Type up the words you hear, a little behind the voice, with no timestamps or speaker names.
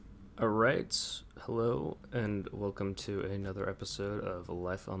All right. Hello, and welcome to another episode of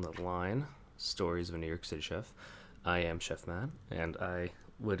Life on the Line Stories of a New York City Chef. I am Chef Matt, and I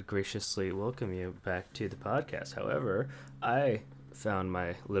would graciously welcome you back to the podcast. However, I found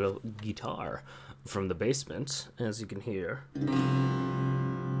my little guitar from the basement, as you can hear.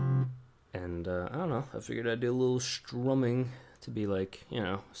 And I don't know, I figured I'd do a little strumming to be like,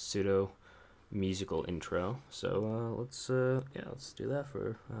 pseudo musical intro. So let's do that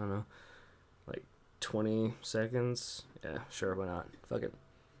for, I don't know, like 20 seconds. Yeah, sure, why not? Fuck it.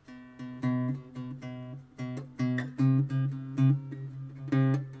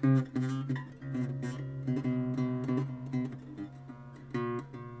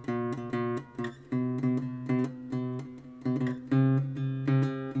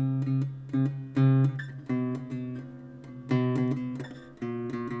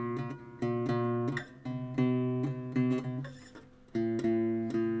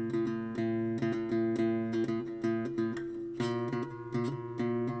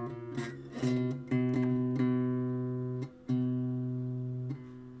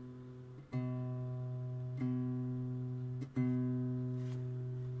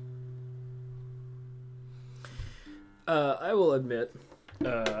 I will admit,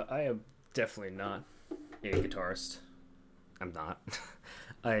 I am definitely not a guitarist. I'm not.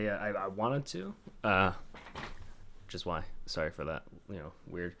 I wanted to, which is why. Sorry for that,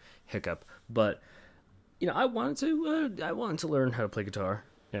 weird hiccup. But I wanted to learn how to play guitar.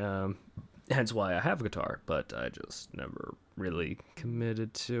 Hence why I have a guitar, but I just never really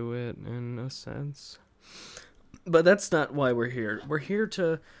committed to it in a sense. But that's not why we're here. We're here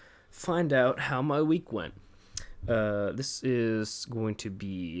to find out how my week went. This is going to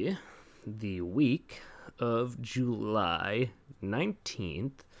be the week of July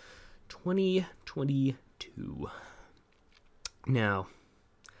 19th, 2022. Now,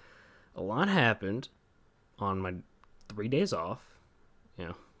 a lot happened on my 3 days off.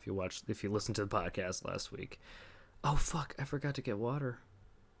 If you listened to the podcast last week. Oh, fuck, I forgot to get water.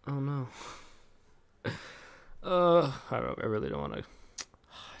 Oh, no. I really don't want to.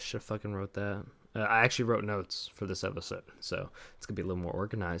 I should have fucking wrote that. I actually wrote notes for this episode, so it's going to be a little more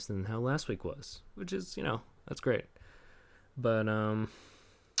organized than how last week was, which is, that's great. But,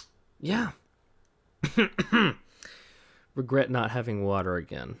 yeah. Regret not having water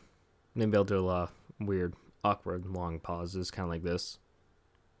again. Maybe I'll do a lot of weird, awkward, long pauses, kind of like this.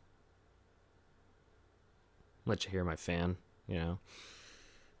 Let you hear my fan,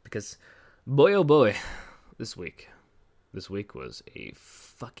 Because, boy oh boy, this week was a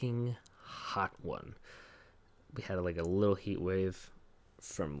fucking hot one. We had like a little heat wave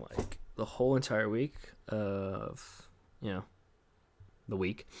from like the whole entire week of the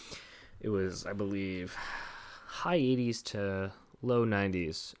week. It was, I believe, high 80s to low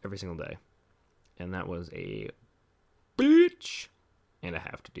 90s every single day, and that was a bitch and I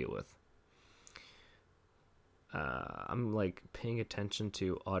have to deal with. I'm like paying attention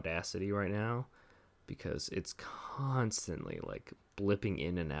to Audacity right now because it's constantly like blipping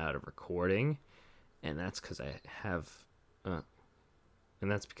in and out of recording, and that's because I have a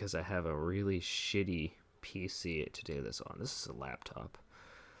really shitty PC to do this on. This is a laptop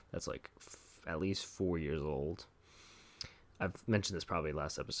that's like at least 4 years old. I've mentioned this probably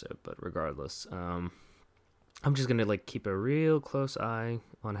last episode, but regardless, I'm just gonna like keep a real close eye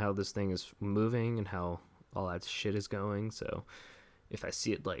on how this thing is moving and how all that shit is going. So if I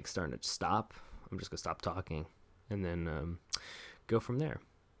see it like starting to stop, I'm just gonna stop talking and then go from there.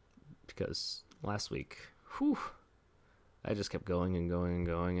 Because last week, I just kept going and going and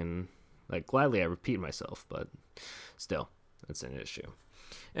going, and like gladly I repeat myself, but still, that's an issue.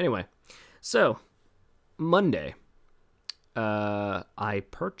 Anyway, so Monday, I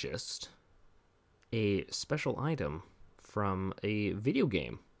purchased a special item from a video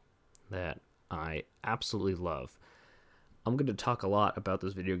game that I absolutely love. I'm going to talk a lot about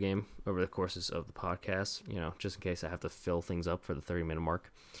this video game over the courses of the podcast, just in case I have to fill things up for the 30-minute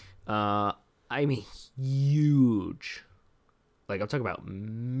mark. I'm a huge, I'm talking about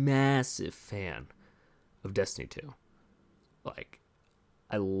massive fan of Destiny 2.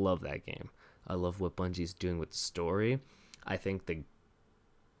 I love that game. I love what Bungie's doing with the story. I think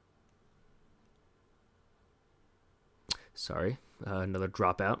another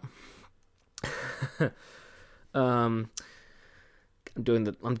dropout. I'm doing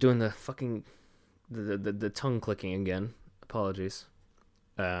the fucking the tongue clicking again. Apologies.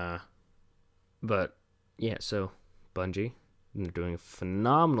 But yeah, so Bungie, they're doing a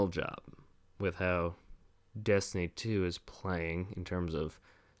phenomenal job with how Destiny 2 is playing in terms of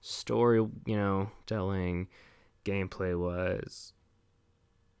story, telling, gameplay wise.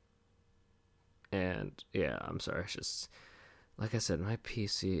 And yeah, I'm sorry. It's just like I said, my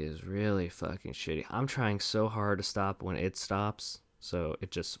PC is really fucking shitty. I'm trying so hard to stop when it stops, so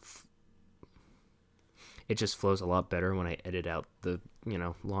it just flows a lot better when I edit out the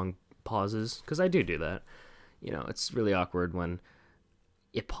long pauses, because I do that. It's really awkward when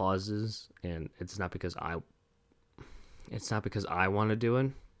it pauses, and it's not because I want to do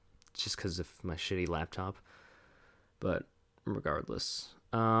it, it's just because of my shitty laptop. But regardless,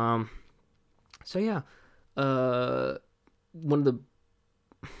 so yeah, one of the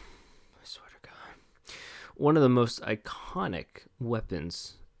I swear to God, one of the most iconic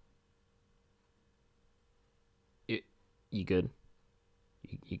weapons. You good?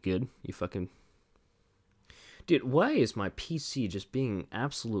 You good? You fucking dude. Why is my PC just being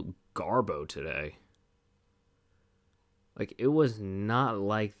absolute garbo today? Like, it was not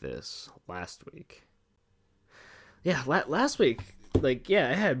like this last week. Yeah, last week, like, yeah,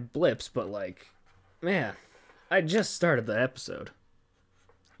 I had blips, but like, man, I just started the episode,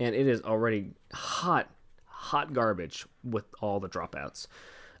 and it is already hot garbage with all the dropouts.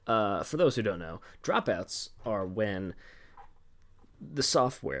 For those who don't know, dropouts are when the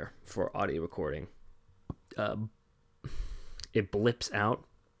software for audio recording, it blips out,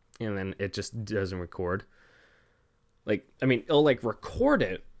 and then it just doesn't record. Like, I mean, it'll like record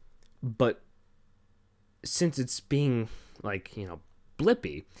it, but since it's being like,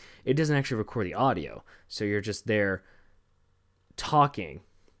 blippy, it doesn't actually record the audio. So you're just there talking,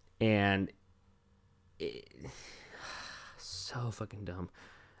 and so fucking dumb.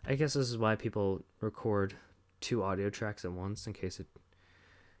 I guess this is why people record 2 audio tracks at once, in case it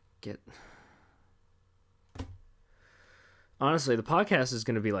get... Honestly, the podcast is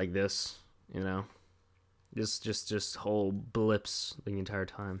going to be like this, just whole blips the entire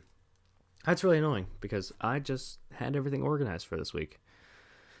time. That's really annoying, because I just had everything organized for this week.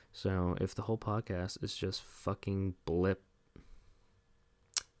 So if the whole podcast is just fucking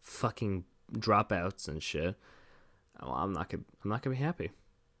fucking dropouts and shit, well, I'm not gonna be happy.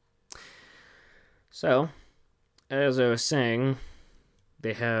 So, as I was saying,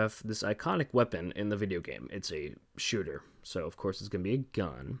 they have this iconic weapon in the video game. It's a shooter, so of course it's gonna be a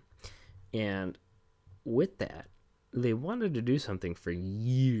gun. And with that, they wanted to do something for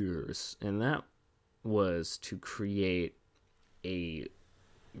years, and that was to create a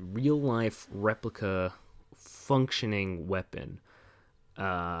real-life replica functioning weapon.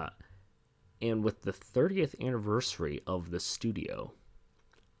 And with the 30th anniversary of the studio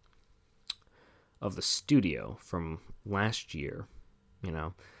from last year,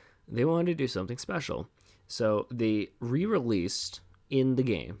 they wanted to do something special. So they re-released in the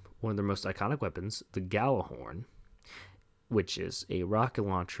game one of their most iconic weapons, the Gjallarhorn, which is a rocket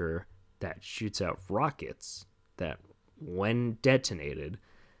launcher that shoots out rockets that, when detonated,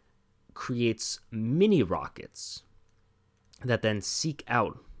 creates mini rockets that then seek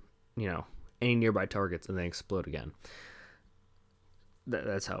out, any nearby targets and then explode again.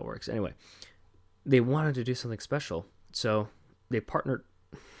 That's how it works. Anyway, they wanted to do something special, so they partnered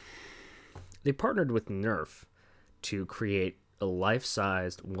with Nerf to create a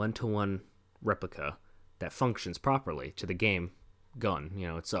life-sized 1-to-1 replica that functions properly to the game gun,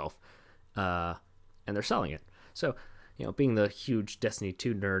 itself. And they're selling it. So, being the huge Destiny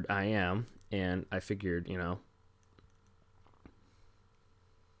 2 nerd I am, and I figured,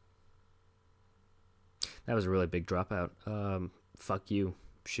 that was a really big dropout. Fuck you,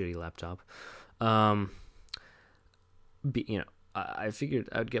 shitty laptop. I figured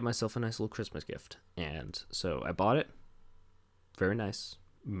I'd get myself a nice little Christmas gift. And so I bought it. Very nice.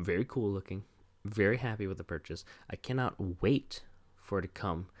 Very cool looking. Very happy with the purchase. I cannot wait for it to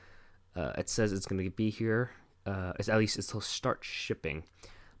come. It says it's going to be here. At least it'll start shipping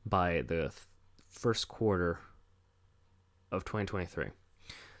by the first quarter of 2023.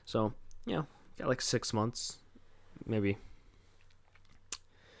 So, got like 6 months, maybe.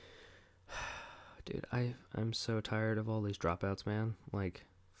 Dude, I'm so tired of all these dropouts, man. Like,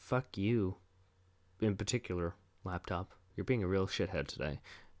 fuck you, in particular, laptop. You're being a real shithead today,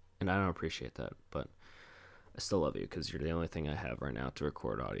 and I don't appreciate that, but I still love you because you're the only thing I have right now to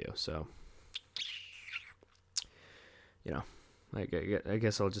record audio. So, I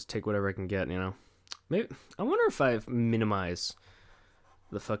guess I'll just take whatever I can get. Maybe I wonder if I minimize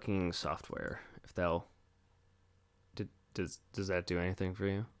the fucking software, if that'll does that do anything for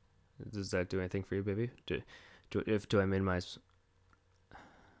you? Does that do anything for you, baby? Do I minimize?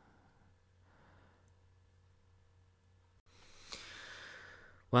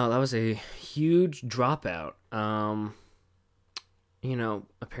 Wow, that was a huge dropout.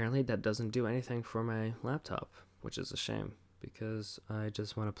 Apparently that doesn't do anything for my laptop, which is a shame, because I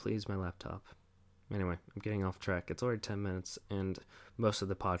just want to please my laptop. Anyway, I'm getting off track. It's already 10 minutes, and most of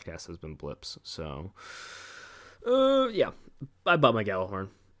the podcast has been blips. So, yeah, I bought my Gallahorn.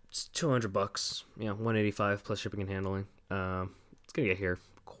 It's $200. 185 plus shipping and handling. It's gonna get here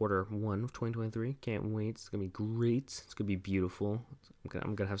Q1 of 2023. Can't wait. It's gonna be great. It's gonna be beautiful.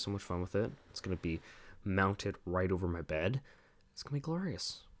 I'm gonna have so much fun with it. It's gonna be mounted right over my bed. It's gonna be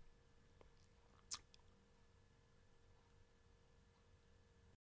glorious.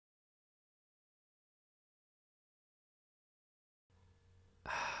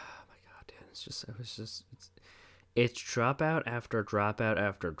 Oh my god, dude! It's dropout after dropout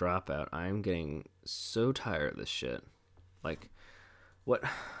after dropout. I'm getting so tired of this shit. Like, what?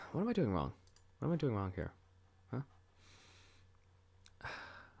 What am I doing wrong? What am I doing wrong here? Huh?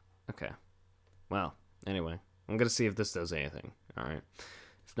 Okay. Well, anyway, I'm gonna see if this does anything. All right.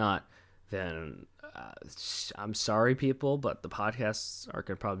 If not, then I'm sorry, people, but the podcasts are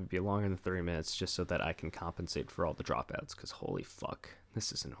gonna probably be longer than 30 minutes, just so that I can compensate for all the dropouts. Because holy fuck,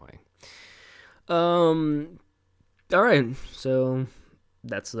 this is annoying. All right. So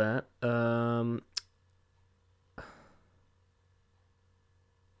that's that.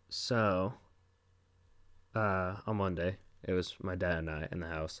 So on Monday, it was my dad and I in the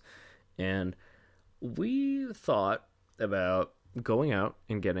house, and we thought about going out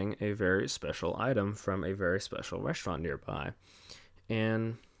and getting a very special item from a very special restaurant nearby.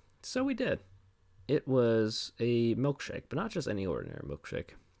 And so we did. It was a milkshake, but not just any ordinary milkshake.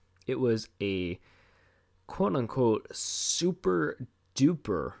 It was a quote unquote super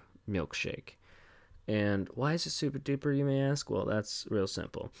duper milkshake. And why is it super duper, you may ask? Well, that's real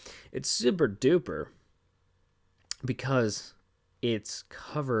simple. It's super duper because it's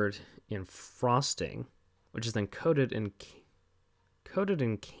covered in frosting, which is then coated in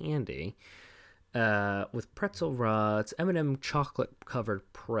candy, with pretzel rods, M&M chocolate covered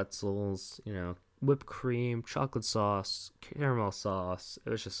pretzels, whipped cream, chocolate sauce, caramel sauce. It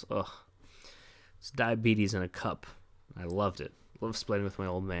was just it's diabetes in a cup. I loved it. Love splitting with my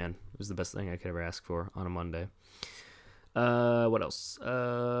old man. It was the best thing I could ever ask for on a Monday. What else?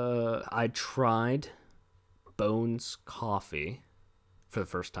 I tried Bones Coffee for the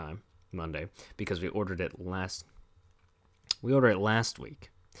first time Monday because we ordered it last week,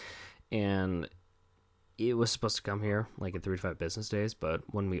 and it was supposed to come here like in 3 to 5 business days, but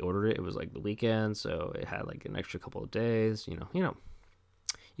when we ordered it, it was like the weekend, so it had like an extra couple of days.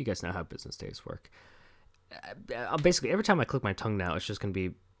 You guys know how business days work. Basically, every time I click my tongue now, it's just going to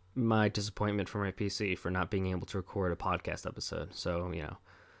be my disappointment for my PC for not being able to record a podcast episode. So,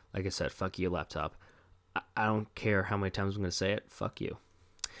 like I said, fuck you, laptop. I don't care how many times I'm going to say it. Fuck you.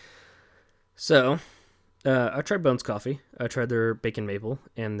 So, I tried Bones Coffee. I tried their bacon maple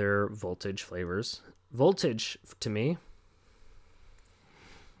and their voltage flavors. Voltage, to me,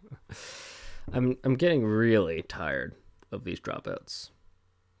 I'm getting really tired of these dropouts.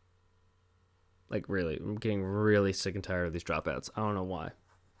 Like, really, I'm getting really sick and tired of these dropouts. I don't know why.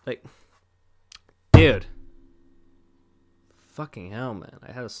 Like, dude, fucking hell, man!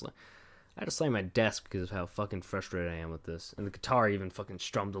 I had to slam my desk because of how fucking frustrated I am with this, and the guitar even fucking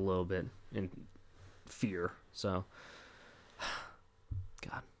strummed a little bit in fear. So,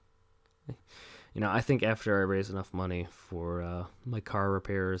 God, I think after I raise enough money for my car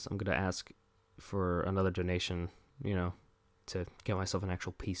repairs, I'm gonna ask for another donation. To get myself an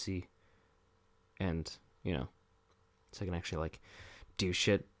actual PC. And, so I can actually, like, do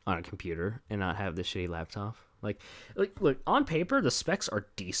shit on a computer and not have this shitty laptop. Like, look, on paper, the specs are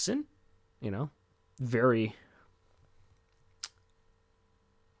decent, very...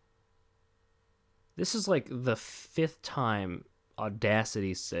 This is, like, the 5th time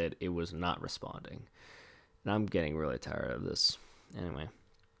Audacity said it was not responding. And I'm getting really tired of this. Anyway.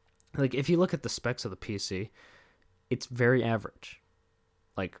 Like, if you look at the specs of the PC, it's very average.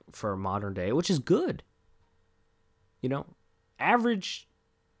 Like, for a modern day, which is good. Average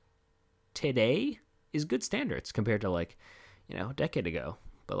today is good standards compared to, like, a decade ago.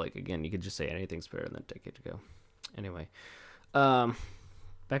 But, like, again, you could just say anything's better than a decade ago. Anyway,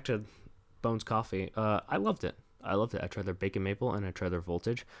 back to Bones Coffee. I loved it. I tried their bacon maple and I tried their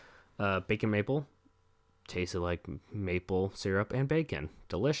voltage. Bacon maple tasted like maple syrup and bacon.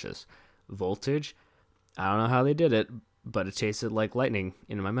 Delicious. Voltage, I don't know how they did it, but it tasted like lightning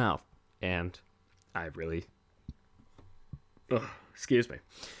in my mouth, and I really, excuse me,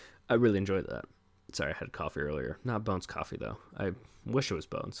 I really enjoyed that. Sorry, I had coffee earlier. Not Bones Coffee though. I wish it was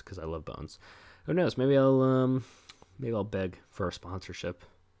Bones because I love Bones. Who knows? Maybe I'll beg for a sponsorship.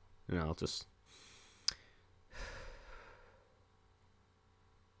 I'll just.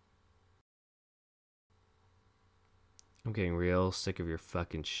 I'm getting real sick of your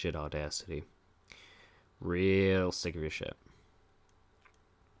fucking shit Audacity. Real sick of your shit.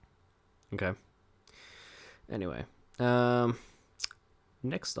 Okay. Anyway,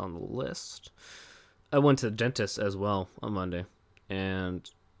 next on the list, I went to the dentist as well on Monday, and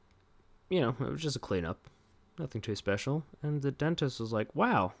it was just a cleanup, nothing too special. And the dentist was like,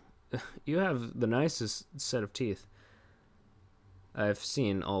 "Wow, you have the nicest set of teeth I've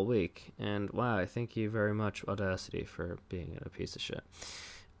seen all week, and wow, I thank you very much, Audacity, for being a piece of shit."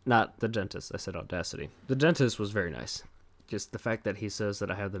 Not the dentist, I said Audacity. The dentist was very nice. Just the fact that he says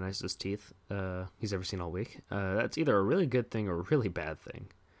that I have the nicest teeth he's ever seen all week, that's either a really good thing or a really bad thing.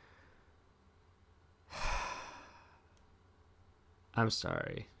 I'm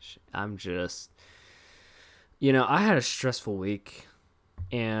sorry. I'm just... I had a stressful week,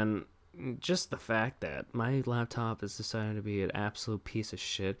 and just the fact that my laptop is deciding to be an absolute piece of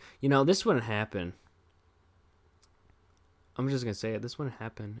shit. This wouldn't happen. I'm just going to say it. This wouldn't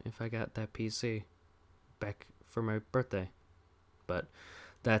happen if I got that PC back for my birthday. But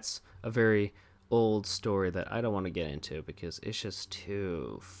that's a very old story that I don't want to get into because it's just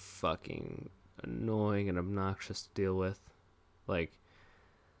too fucking annoying and obnoxious to deal with. Like,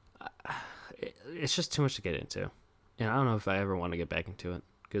 it's just too much to get into. And I don't know if I ever want to get back into it.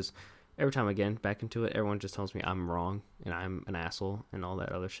 Because every time I get back into it, everyone just tells me I'm wrong and I'm an asshole and all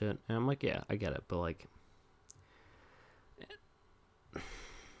that other shit. And I'm like, yeah, I get it. But, like...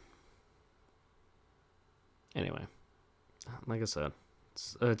 Anyway, like I said,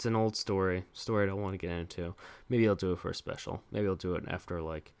 it's an old story I don't want to get into. Maybe I'll do it for a special. Maybe I'll do it after,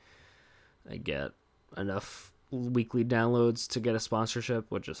 like, I get enough weekly downloads to get a sponsorship,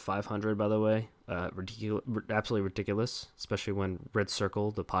 which is 500, by the way. Absolutely ridiculous, especially when Red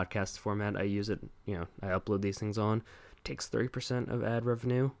Circle, the podcast format I use it, I upload these things on, takes 30% of ad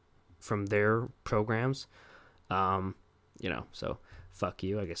revenue from their programs. So fuck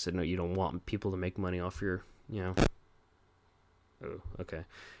you. I guess I know you don't want people to make money off your,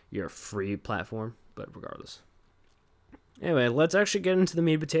 your free platform, but regardless. Anyway, let's actually get into the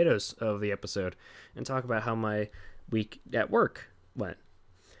meat and potatoes of the episode and talk about how my week at work went.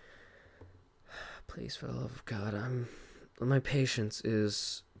 Please, for the love of God, my patience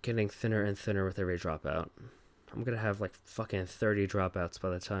is getting thinner and thinner with every dropout. I'm gonna have like fucking 30 dropouts by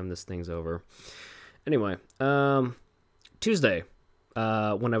the time this thing's over. Anyway, Tuesday,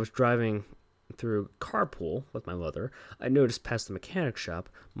 when I was driving through carpool with my mother, I noticed past the mechanic shop,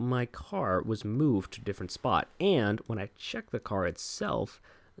 my car was moved to a different spot. And when I checked the car itself,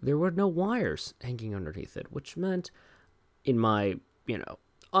 there were no wires hanging underneath it, which meant, in my,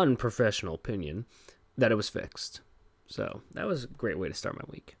 unprofessional opinion, that it was fixed. So that was a great way to start my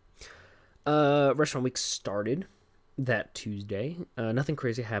week. Restaurant week started that Tuesday. Nothing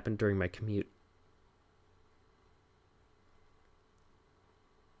crazy happened during my commute.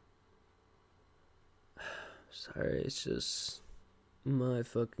 Sorry, it's just... my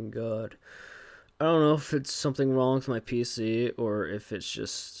fucking God. I don't know if it's something wrong with my PC or if it's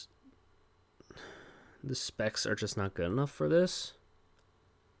just... the specs are just not good enough for this.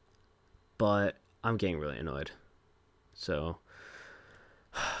 But I'm getting really annoyed. So...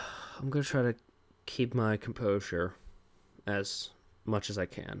 I'm going to try to keep my composure as much as I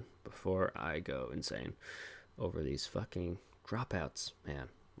can before I go insane over these fucking dropouts, man.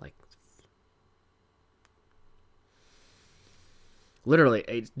 Like... literally,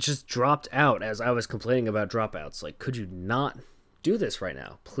 it just dropped out as I was complaining about dropouts. Like, could you not do this right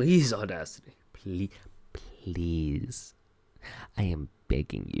now? Please, Audacity. Please. I am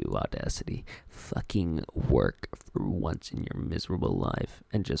begging you, Audacity. Fucking work for once in your miserable life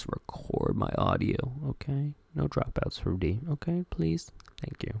and just record my audio, okay? No dropouts for D, okay? Please.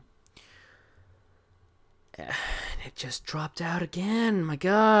 Thank you. And it just dropped out again. My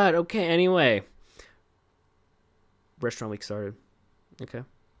God. Okay, anyway. Restaurant week started. Okay.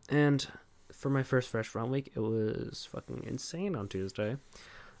 And for my first restaurant week, it was fucking insane on Tuesday.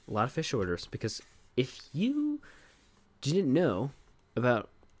 A lot of fish orders. Because if you didn't know about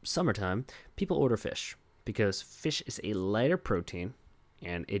summertime, people order fish. Because fish is a lighter protein.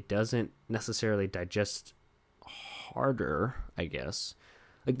 And it doesn't necessarily digest harder, I guess.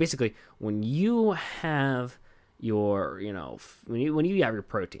 Like, basically, when you have your, when you have your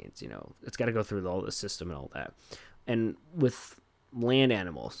proteins, it's got to go through all the system and all that. And with land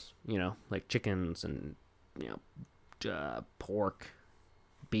animals, like chickens and, pork,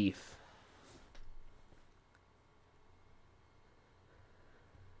 beef.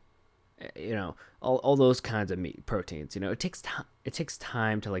 All those kinds of meat proteins, it takes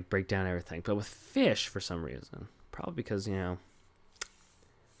time to like break down everything. But with fish, for some reason, probably because, I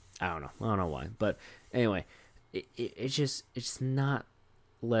don't know why. But anyway, it's not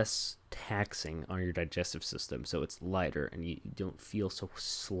less taxing on your digestive system, so it's lighter and you don't feel so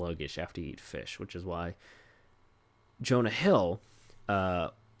sluggish after you eat fish, which is why Jonah Hill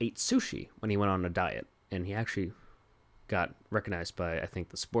ate sushi when he went on a diet, and he actually got recognized by, I think,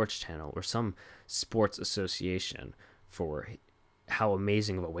 the Sports Channel or some sports association for how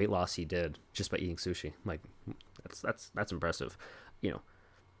amazing of a weight loss he did just by eating sushi. Like, that's impressive, you know.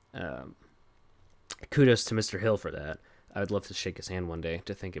 Kudos to Mr. Hill for that. I would love to shake his hand one day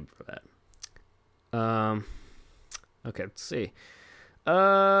to thank him for that. Okay, let's see.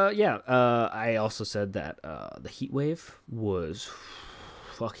 I also said that the heat wave was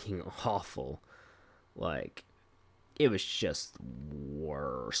fucking awful. Like, it was just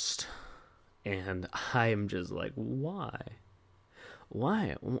worst. And I am just like, why?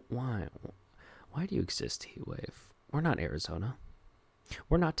 Why do you exist, heat wave? We're not Arizona.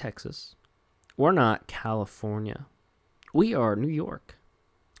 We're not Texas. We're not California. We are New York.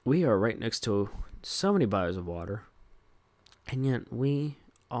 We are right next to so many bodies of water. And yet we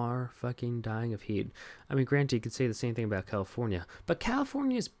are fucking dying of heat. I mean, granted, you could say the same thing about California. But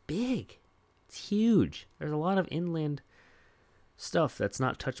California is big. It's huge. There's a lot of inland stuff that's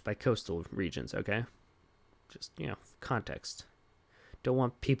not touched by coastal regions, okay? Just, context. Don't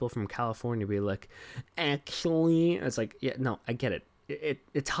want people from California to be like, actually... It's like, yeah, no, I get it.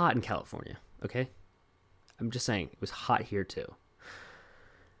 It's hot in California, okay? I'm just saying, it was hot here too.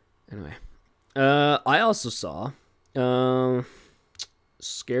 Anyway. I also saw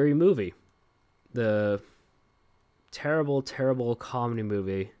Scary Movie. The terrible, terrible comedy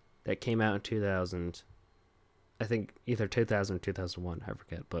movie that came out in 2000. I think either 2000 or 2001, I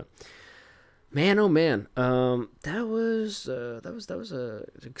forget, but man, oh man, that was a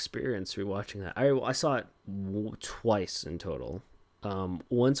experience rewatching that. I saw it twice in total.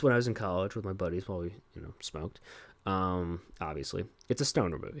 Once when I was in college with my buddies while we smoked. Obviously, it's a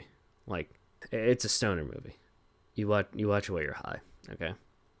stoner movie. Like, it's a stoner movie. You watch it while you're high. Okay,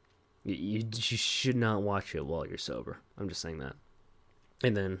 you should not watch it while you're sober. I'm just saying that.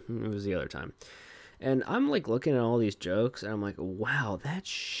 And then it was the other time. And I'm like looking at all these jokes, and I'm like, wow, that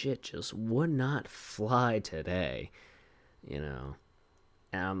shit just would not fly today, And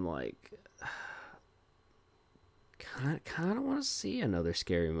I'm like, kind of want to see another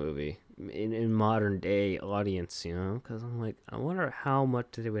scary movie in modern day audience, Because I'm like, I wonder how much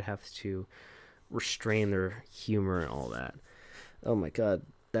they would have to restrain their humor and all that. Oh my god,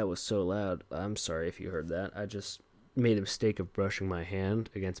 that was so loud. I'm sorry if you heard that. I just made a mistake of brushing my hand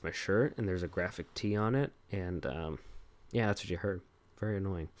against my shirt, and there's a graphic T on it, and yeah, that's what you heard. Very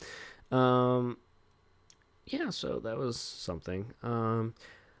annoying. Yeah, so that was something. I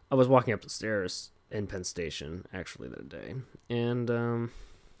was walking up the stairs in Penn Station actually that day, and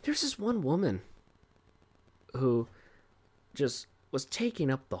there's this one woman who just was taking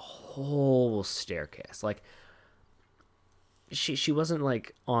up the whole staircase. Like, she wasn't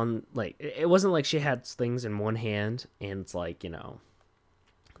like on, like, it wasn't like she had things in one hand and it's like,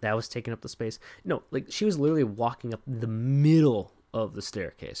 that was taking up the space. No, like, she was literally walking up the middle of the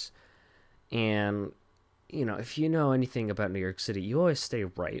staircase. And if you know anything about New York City, you always stay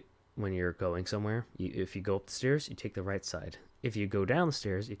right when you're going somewhere. If you go up the stairs, you take the right side. If you go down the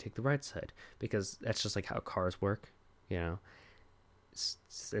stairs, you take the right side, because that's just like how cars work. It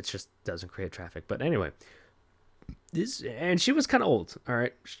just doesn't create traffic. But anyway, and she was kind of old. All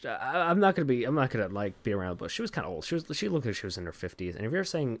right, I'm not gonna like be around the bush. She was kind of old. She looked like she was in her 50s. And if you're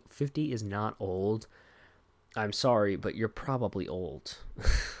saying 50 is not old, I'm sorry, but you're probably old.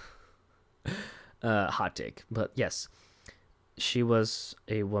 Hot take, but yes, she was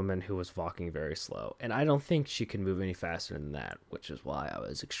a woman who was walking very slow, and I don't think she could move any faster than that, which is why I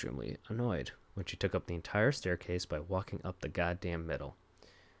was extremely annoyed when she took up the entire staircase by walking up the goddamn middle.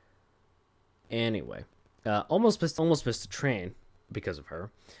 Anyway, almost missed a train because of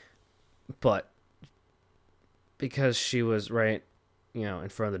her, but because she was right, in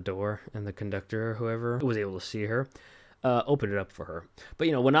front of the door, and the conductor or whoever was able to see her, opened it up for her. But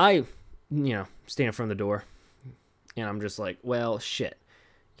when I stand in front of the door, and I'm just like, well, shit,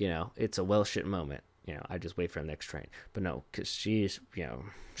 it's a well shit moment. I just wait for the next train. But no, because she's,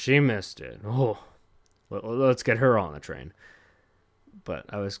 she missed it. Oh, let's get her on the train. But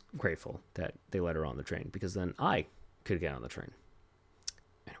I was grateful that they let her on the train, because then I could get on the train.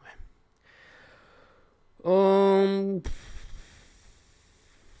 Anyway.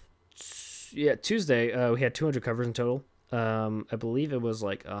 Yeah, Tuesday, we had 200 covers in total. I believe it was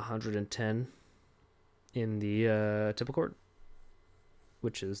like 110 in the tipple court,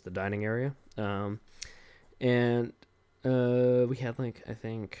 which is the dining area. And we had like, I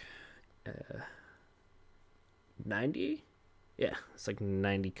think 90 Yeah, it's like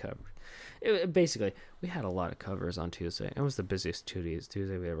 90 covers. Basically, we had a lot of covers on Tuesday. It was the busiest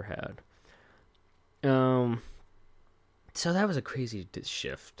Tuesday we ever had. So that was a crazy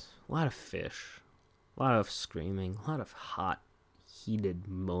shift. A lot of fish, a lot of screaming, a lot of hot, heated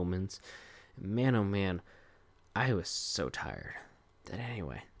moments. Man, oh man, I was so tired. But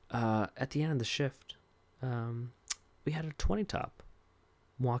anyway, at the end of the shift, we had a 20 top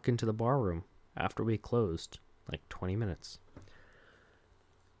walk into the bar room after we closed, like 20 minutes.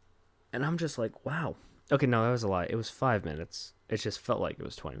 And I'm just like, wow. Okay, no, that was a lie. It was 5 minutes. It just felt like it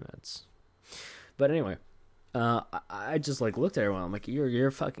was 20 minutes. But anyway, I just like looked at everyone. I'm like,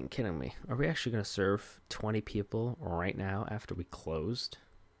 you're fucking kidding me. Are we actually going to serve 20 people right now after we closed?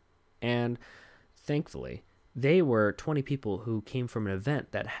 And thankfully, they were 20 people who came from an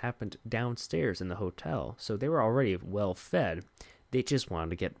event that happened downstairs in the hotel. So they were already well fed. They just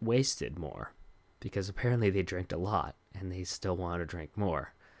wanted to get wasted more because apparently they drank a lot and they still wanted to drink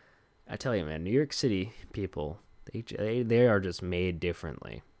more. I tell you, man, New York City people, they are just made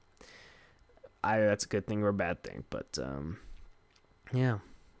differently. That's a good thing or a bad thing, but yeah.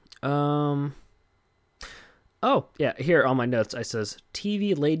 Oh, yeah, here on my notes, I says,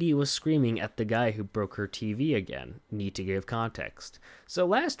 TV lady was screaming at the guy who broke her TV again. Need to give context. So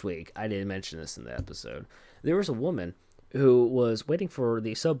last week, I didn't mention this in the episode, there was a woman who was waiting for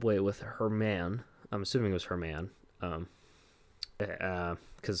the subway with her man. I'm assuming it was her man.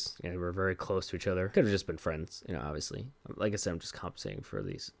 Because we're very close to each other. Could have just been friends, obviously. Like I said, I'm just compensating for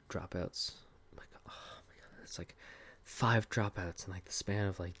these dropouts. Oh my god, it's like 5 dropouts in like the span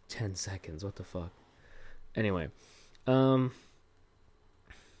of like 10 seconds. What the fuck? Anyway,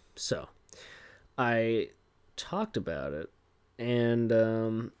 so I talked about it, and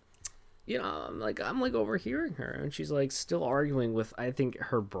I'm like overhearing her, and she's like still arguing with, I think,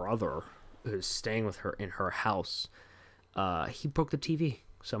 her brother who's staying with her in her house. He broke the TV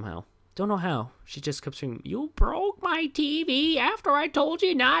somehow. Don't know how. She just kept saying, "You broke my TV after I told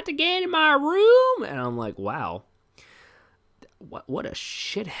you not to get in my room." And I'm like, wow, what a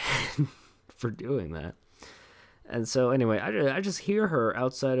shithead for doing that. And so anyway, I just hear her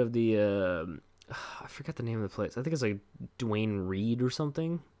outside of the, I forget the name of the place. I think it's like Dwayne Reed or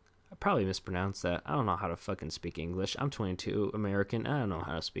something. I probably mispronounced that. I don't know how to fucking speak English. I'm 22, American. I don't know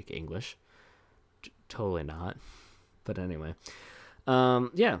how to speak English. Totally not. But anyway,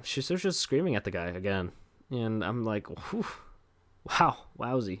 yeah, she's just screaming at the guy again. And I'm like, whew, wow,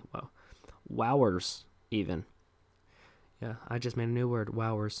 wowzy, wow, wowers even. Yeah, I just made a new word,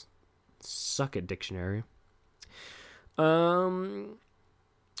 wowers. Suck it, dictionary. So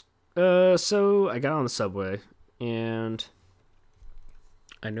I got on the subway and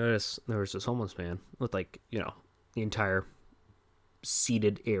I noticed there was this homeless man with the entire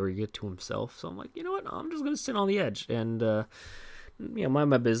seated area to himself. So I'm like, you know what? I'm just going to sit on the edge and, mind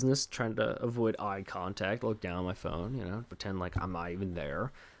my business, trying to avoid eye contact, look down at my phone, pretend like I'm not even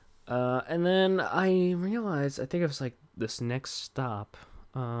there. And then I realized, I think it was like this next stop,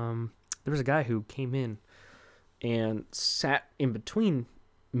 there was a guy who came in and sat in between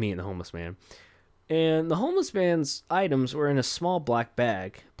me and the homeless man. And the homeless man's items were in a small black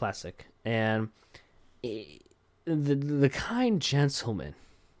bag, plastic. And the kind gentleman,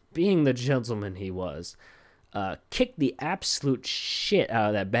 being the gentleman he was, kicked the absolute shit out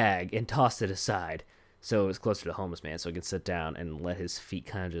of that bag and tossed it aside. So it was closer to the homeless man so he could sit down and let his feet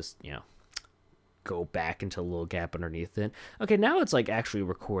kind of just, go back into a little gap underneath it. Okay, now it's like actually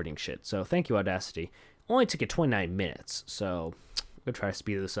recording shit. So thank you, Audacity. Only took it 29 minutes, so I'm going to try to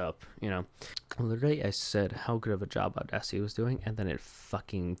speed this up, Literally, I said how good of a job Audacity was doing, and then it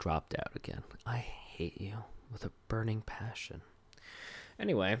fucking dropped out again. I hate you with a burning passion.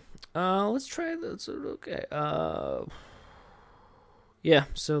 Anyway, let's try this. Okay, yeah,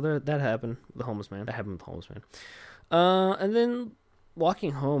 so that happened with the homeless man. And then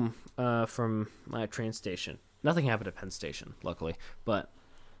walking home from my train station. Nothing happened at Penn Station, luckily, but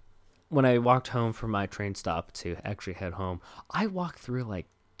when I walked home from my train stop to actually head home, I walked through like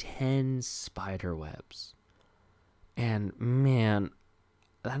 10 spider webs. And man,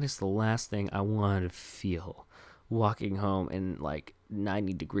 that is the last thing I wanted to feel walking home in like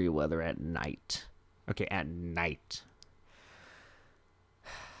 90-degree weather at night. Okay, at night.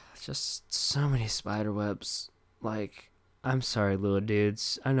 Just so many spider webs. Like, I'm sorry, little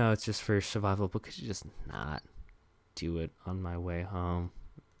dudes. I know it's just for your survival, but could you just not do it on my way home?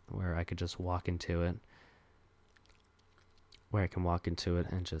 Where I could just walk into it. Where I can walk into it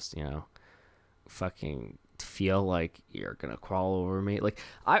and just, fucking feel like you're gonna crawl over me. Like,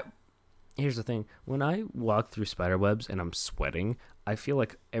 here's the thing. When I walk through spider webs and I'm sweating, I feel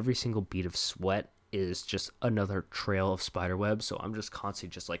like every single bead of sweat is just another trail of spider web. So I'm just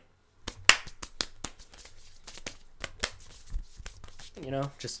constantly just like,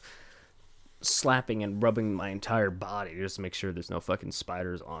 just slapping and rubbing my entire body just to make sure there's no fucking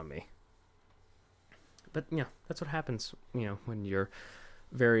spiders on me. But, that's what happens, when you're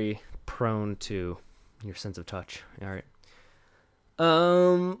very prone to your sense of touch. All right.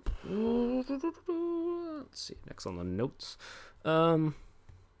 Let's see. Next on the notes. Ow.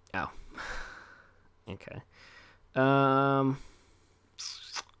 Okay.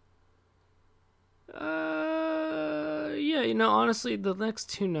 Yeah, honestly, the next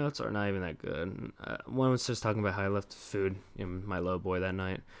two notes are not even that good. One was just talking about how I left food in my low boy that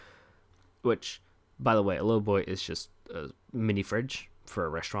night, which, by the way, a low boy is just a mini fridge for a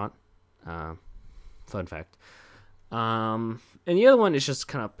restaurant. Fun fact. And the other one is just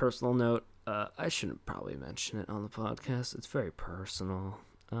kind of personal note. I shouldn't probably mention it on the podcast. It's very personal.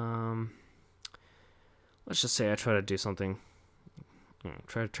 Let's just say I try to do something.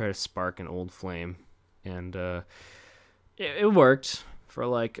 Try to spark an old flame, and it worked for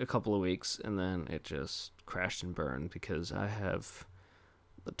like a couple of weeks, and then it just crashed and burned because I have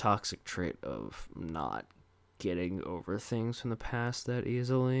the toxic trait of not getting over things from the past that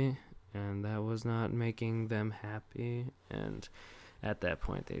easily, and that was not making them happy, and at that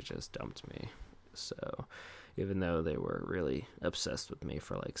point they just dumped me. So even though they were really obsessed with me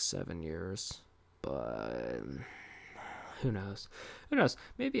for like 7 years, but who knows?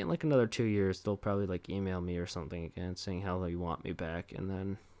 Maybe in like another 2 years they'll probably like email me or something again saying how they want me back, and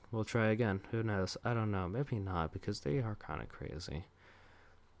then we'll try again. Who knows? I don't know. Maybe not, because they are kind of crazy.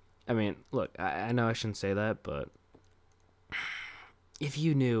 I mean, look, I know I shouldn't say that, but if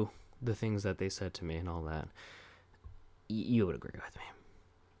you knew the things that they said to me and all that, you would agree with me.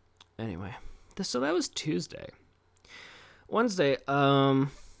 Anyway, so that was Tuesday. Wednesday, I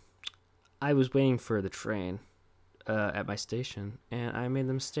was waiting for the train at my station, and I made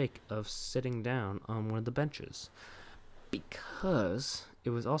the mistake of sitting down on one of the benches because it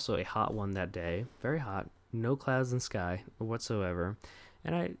was also a hot one that day, very hot, no clouds in the sky whatsoever,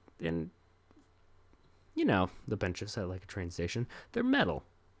 and the benches at like a train station, they're metal,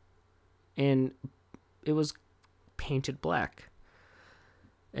 and it was painted black.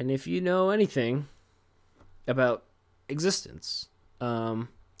 And if you know anything about existence,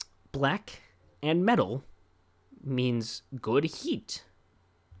 black and metal means good heat.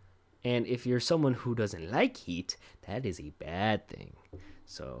 And if you're someone who doesn't like heat, that is a bad thing.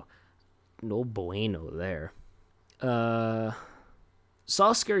 So, no bueno there.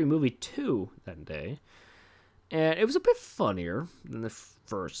 Saw Scary Movie 2 that day, and it was a bit funnier than the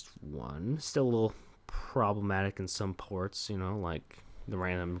first one. Still a little problematic in some parts, like the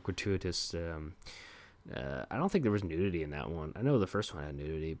random gratuitous... I don't think there was nudity in that one. I know the first one had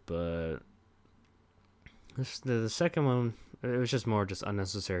nudity, but the second one, it was just more just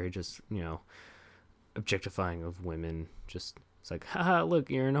unnecessary, just, objectifying of women. Just, it's like, haha, look,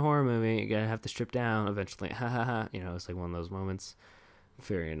 you're in a horror movie, you're gonna have to strip down eventually, haha, it's like one of those moments.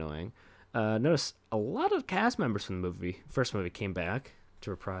 Very annoying. Notice a lot of cast members from the first movie came back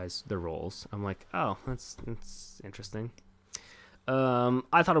to reprise their roles. I'm like, oh, that's interesting.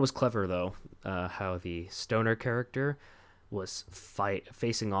 I thought it was clever, though, how the stoner character was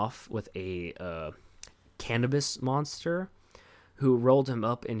facing off with a cannabis monster who rolled him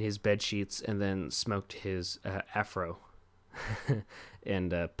up in his bed sheets and then smoked his afro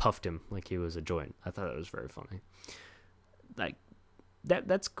and puffed him like he was a joint. I thought that was very funny. Like,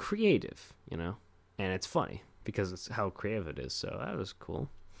 that's creative, and it's funny because it's how creative it is. So that was cool.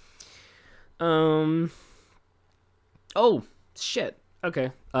 Oh shit.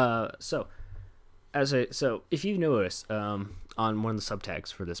 Okay. So if you notice, on one of the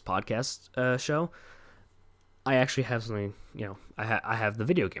subtags for this podcast show, I actually have something. I have the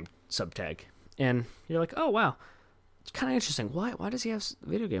video game subtag, and you're like, oh wow, it's kind of interesting. Why does he have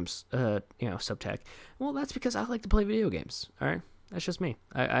video games? Subtag. Well, that's because I like to play video games. All right. That's just me.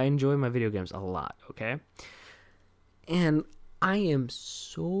 I enjoy my video games a lot, okay? And I am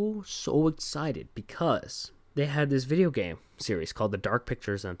so excited because they had this video game series called the Dark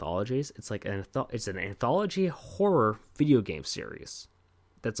Pictures Anthologies. It's like it's an anthology horror video game series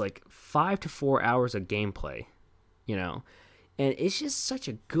that's like 5 to 4 hours of gameplay, and it's just such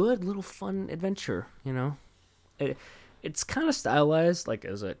a good little fun adventure, It's kind of stylized like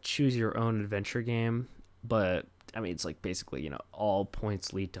as a choose your own adventure game, but I mean, it's like basically, all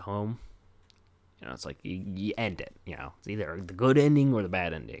points lead to home. It's like you end it, it's either the good ending or the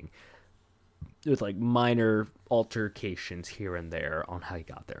bad ending, with like minor altercations here and there on how you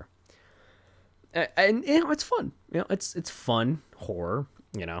got there. And it's fun. It's fun horror.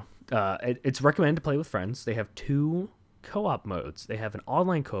 It's recommended to play with friends. They have 2 co-op modes. They have an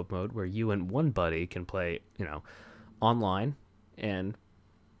online co-op mode where you and one buddy can play, online, and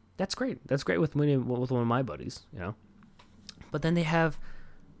that's great. That's great with one of my buddies, But then they have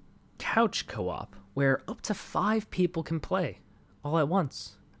couch co-op where up to 5 people can play all at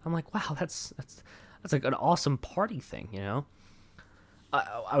once. I'm like, wow, that's like an awesome party thing,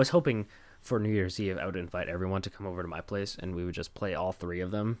 I was hoping for New Year's Eve I would invite everyone to come over to my place and we would just play all 3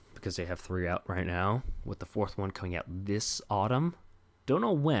 of them, because they have 3 out right now, with the 4th one coming out this autumn. Don't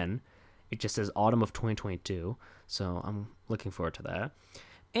know when. It just says autumn of 2022, so I'm looking forward to that.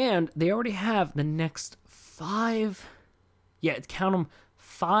 And they already have the next 5, count them,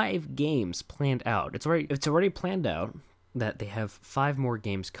 5 games planned out. It's already planned out that they have 5 more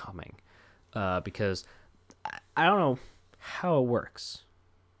games coming, because I don't know how it works.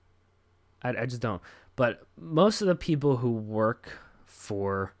 I just don't. But most of the people who work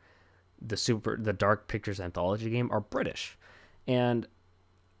for the Dark Pictures anthology game are British, and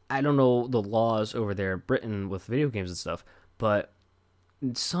I don't know the laws over there in Britain with video games and stuff, but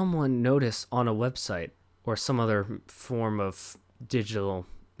someone noticed on a website or some other form of digital,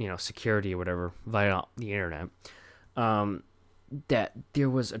 security or whatever via the internet, that there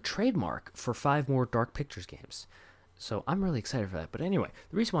was a trademark for 5 more Dark Pictures games. So I'm really excited for that. But anyway,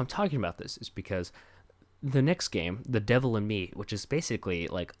 the reason why I'm talking about this is because the next game, The Devil in Me, which is basically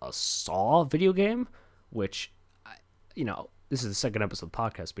like a Saw video game, which, this is the second episode of the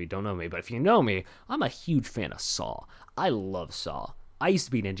podcast, but you don't know me. But if you know me, I'm a huge fan of Saw. I love Saw. I used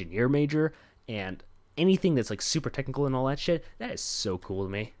to be an engineer major, and anything that's like super technical and all that shit, that is so cool to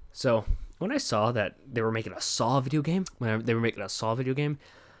me. So when I saw that they were making a Saw video game,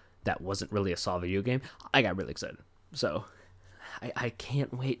 that wasn't really a Saw video game, I got really excited. So I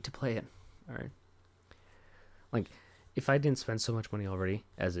can't wait to play it. All right. Like, if I didn't spend so much money already,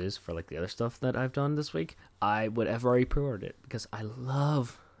 as is, for like the other stuff that I've done this week, I would have already pre-ordered it, because I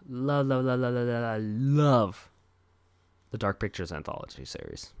love the Dark Pictures anthology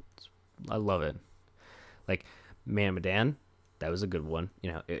series. I love it. Like, Man Medan, that was a good one.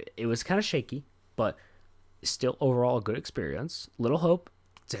 It was kind of shaky, but still overall a good experience. Little Hope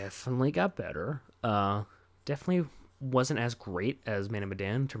definitely got better. Definitely wasn't as great as Man of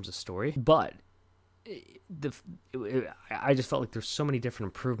Medan in terms of story, but I just felt like there's so many different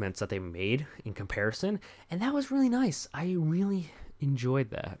improvements that they made in comparison, and that was really nice. I really enjoyed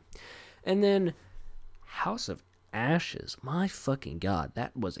that. And then House of Ashes, my fucking god,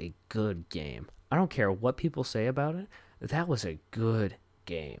 that was a good game. I don't care what people say about it, that was a good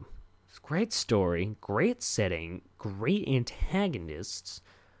game. It's great story, great setting, great antagonists.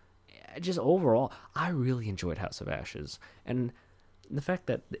 Just overall, I really enjoyed House of Ashes, and the fact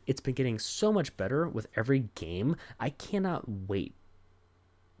that it's been getting so much better with every game, I cannot wait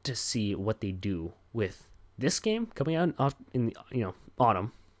to see what they do with this game coming out in the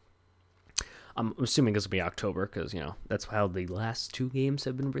autumn. I'm assuming this will be October, because that's how the last 2 games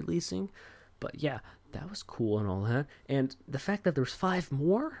have been releasing. But yeah, that was cool and all that, and the fact that there's 5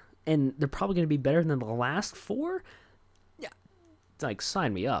 more, and they're probably going to be better than the last 4. Yeah, like,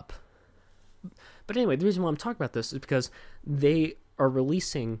 sign me up. But anyway, the reason why I'm talking about this is because they are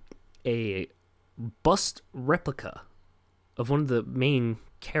releasing a bust replica of one of the main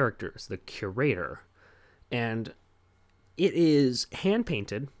characters, the curator, and it is hand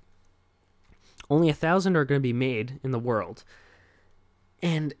painted. Only 1,000 are going to be made in the world,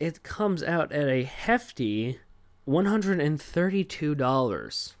 and it comes out at a hefty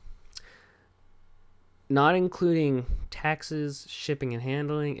 $132, not including taxes, shipping and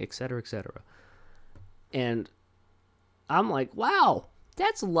handling, etc., etc. And I'm like, wow,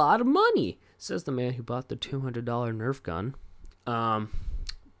 that's a lot of money, says the man who bought the $200 Nerf gun.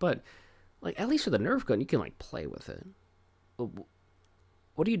 But like, at least with a Nerf gun, you can like play with it.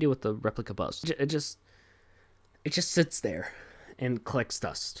 What do you do with the replica bust? It just sits there and collects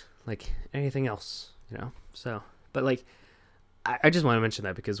dust like anything else, So, but like, I just want to mention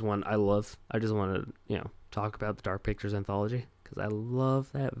that because I just want to talk about the Dark Pictures anthology, because I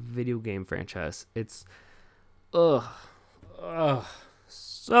love that video game franchise. It's so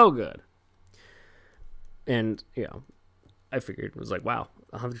good. And I figured it was like, wow,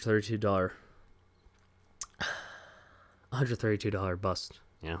 $132 bust.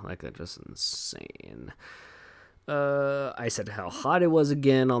 Like, that's just insane. I said how hot it was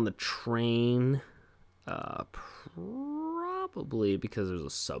again on the train. Probably because there's a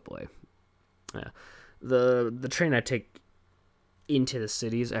subway. Yeah, the train I take into the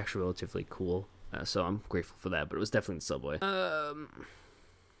city is actually relatively cool, so I'm grateful for that. But it was definitely the subway.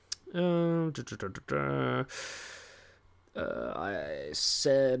 I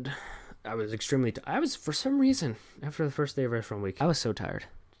said I was extremely. I was, for some reason, after the first day of restaurant week, I was so tired,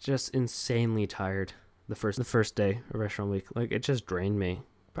 just insanely tired. The first day of restaurant week, like it just drained me.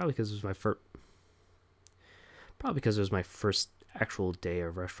 Probably because it was my first. Probably because it was my first actual day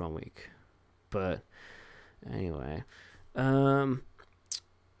of restaurant week. But anyway, um,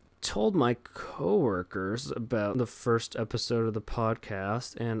 told my coworkers about the first episode of the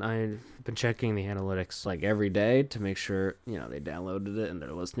podcast, and I've been checking the analytics like every day to make sure they downloaded it and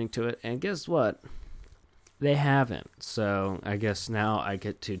they're listening to it. And guess what? They haven't. So I guess now I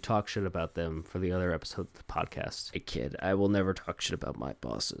get to talk shit about them for the other episode of the podcast. Hey kid, I will never talk shit about my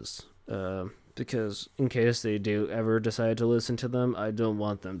bosses. Because in case they do ever decide to listen to them, I don't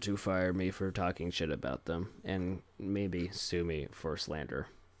want them to fire me for talking shit about them and maybe sue me for slander.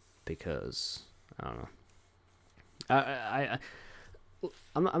 Because I don't know.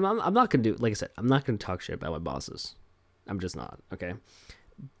 I'm not gonna do, like I said, I'm not gonna talk shit about my bosses. I'm just not, okay.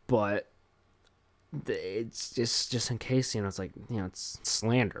 But it's just in case, it's like, it's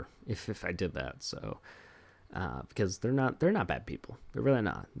slander if I did that. So because they're not bad people. They're really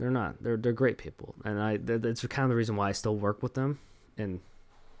not. They're not. They're great people, and that's kind of the reason why I still work with them and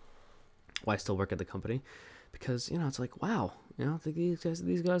why I still work at the company. Because it's like, wow,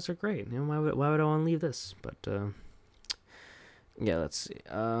 these guys are great. Why would I want to leave this? But yeah, let's see.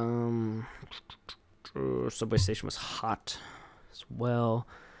 Subway station was hot as well.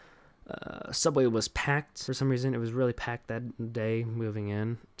 Subway was packed for some reason. It was really packed that day moving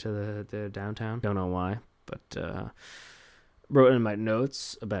in to the downtown. Don't know why, but wrote in my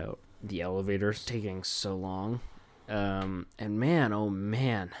notes about the elevators taking so long. And man, oh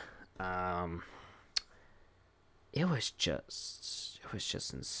man, it was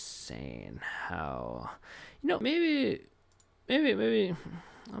just insane how, maybe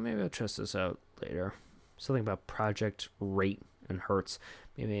I'll trust this out later. Something about project rate and hertz.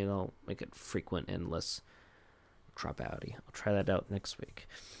 Maybe it'll make it frequent and less dropout-y. I'll try that out next week.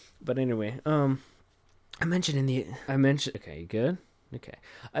 But anyway, I mentioned, okay, you good? Okay.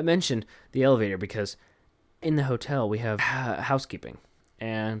 I mentioned the elevator because in the hotel we have housekeeping,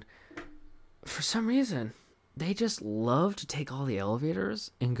 and for some reason they just love to take all the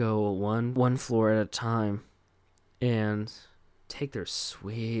elevators and go one floor at a time and take their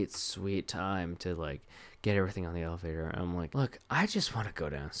sweet time to like get everything on the elevator. I'm like, look, I just want to go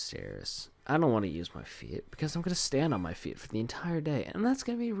downstairs. I don't want to use my feet because I'm going to stand on my feet for the entire day, and that's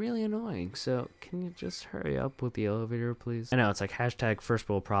going to be really annoying. So can you just hurry up with the elevator, please? I know it's like hashtag first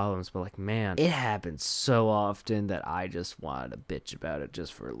world problems, but like, man, it happens so often that I just wanted to bitch about it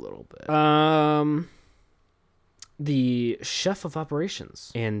just for a little bit. The chef of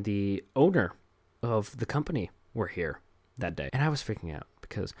operations and the owner of the company were here that day, and I was freaking out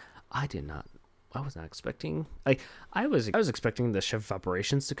because I was not expecting, like, I was expecting the chef of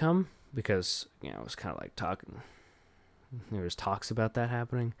operations to come because, it was kind of like talking, there was talks about that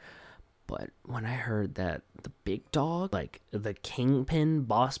happening. But when I heard that the big dog, like the kingpin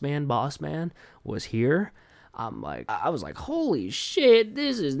boss man was here, I was like, holy shit,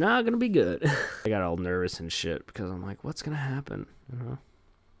 this is not going to be good. I got all nervous and shit because I'm like, what's going to happen?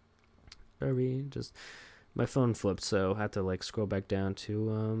 My phone flipped, so I had to like scroll back down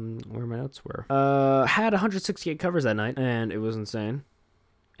to where my notes were. Had 168 covers that night, and it was insane.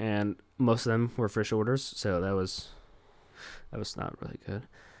 And most of them were fish orders, so that was not really good.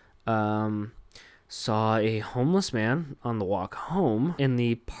 Saw a homeless man on the walk home in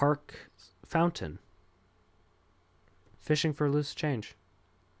the park fountain, fishing for loose change.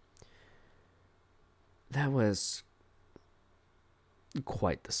 That was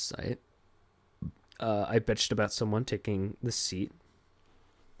quite the sight. I bitched about someone taking the seat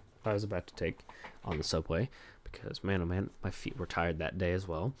I was about to take on the subway because, man, oh man, my feet were tired that day as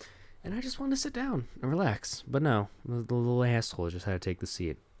well. And I just wanted to sit down and relax. But no, the little asshole just had to take the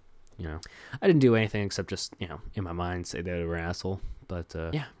seat. I didn't do anything except just, in my mind say that they were an asshole. But,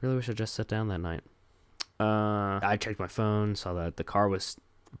 yeah, really wish I just sat down that night. I checked my phone, saw that the car was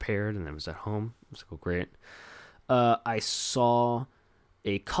repaired and it was at home. It was like, oh, great. I saw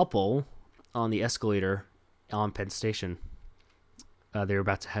a couple on the escalator on Penn Station. They were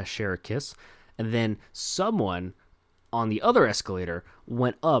about to share a kiss, and then someone on the other escalator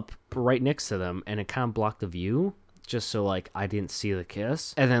went up right next to them, and it kind of blocked the view, just so like I didn't see the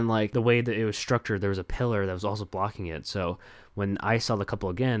kiss. And then like the way that it was structured, there was a pillar that was also blocking it. So when I saw the couple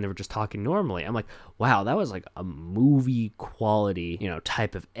again, they were just talking normally. I'm like, wow, that was like a movie quality,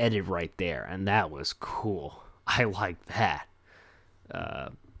 type of edit right there, and that was cool. I like that.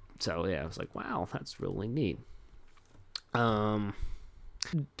 So yeah, I was like, wow, that's really neat.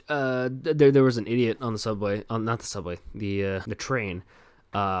 There was an idiot on the subway, not the subway, the train.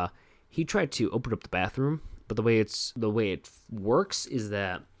 He tried to open up the bathroom, but the way it works is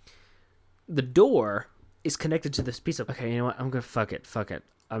that the door is connected to this piece of. Okay, you know what? I'm gonna fuck it.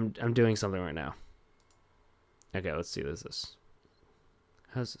 I'm doing something right now. Okay, let's see this.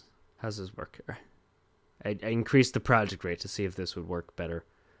 How's this work here? I increased the project rate to see if this would work better.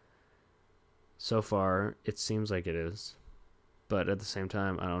 So far, it seems like it is, but at the same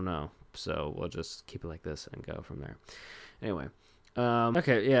time, I don't know. So we'll just keep it like this and go from there. Anyway,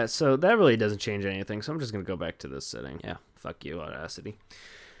 okay, yeah. So that really doesn't change anything. So I'm just gonna go back to this setting. Yeah, fuck you, Audacity.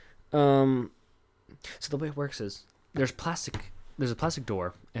 So the way it works is there's a plastic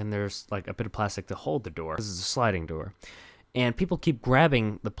door, and there's like a bit of plastic to hold the door. This is a sliding door, and people keep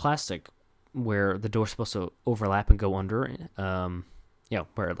grabbing the plastic where the door's supposed to overlap and go under,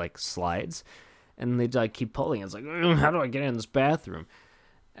 where it like slides, and they like keep pulling. It's like, how do I get in this bathroom?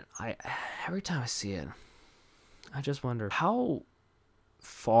 And every time I see it, I just wonder how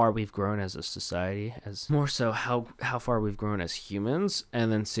far we've grown as a society, as more so how far we've grown as humans,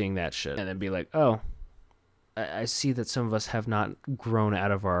 and then seeing that shit, and then be like, oh, I see that some of us have not grown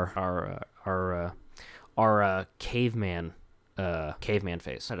out of our caveman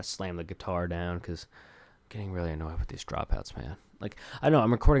face. I had to slam the guitar down because I'm getting really annoyed with these dropouts, man. Like, I know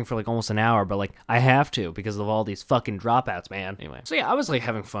I'm recording for like almost an hour, but like I have to because of all these fucking dropouts, man. Anyway, so yeah, I was like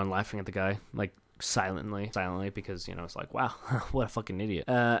having fun laughing at the guy, like silently, because it's like, wow, what a fucking idiot.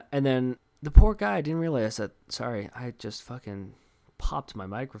 And then the poor guy didn't realize that. Sorry, I just fucking popped my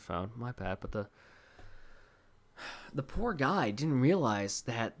microphone. My bad, but the poor guy didn't realize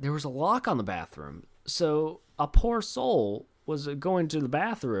that there was a lock on the bathroom. So a poor soul was going to the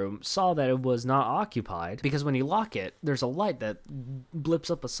bathroom, saw that it was not occupied, because when you lock it, there's a light that blips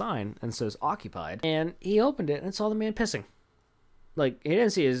up a sign and says occupied, and he opened it and saw the man pissing. Like, he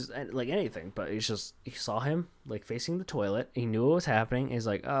didn't see his, like, anything, but he saw him, like, facing the toilet. He knew what was happening. He's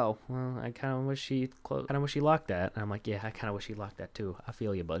like, oh, well, I kind of wish he locked that. And I'm like, yeah, I kind of wish he locked that too. I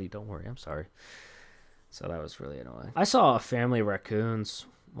feel you, buddy. Don't worry. I'm sorry. So that was really annoying. I saw a family of raccoons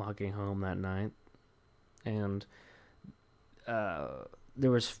walking home that night, and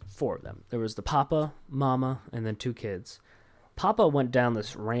there was 4 of them. There was the papa, mama, and then 2 kids. Papa went down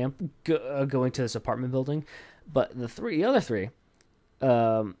this ramp going to this apartment building, but the other three,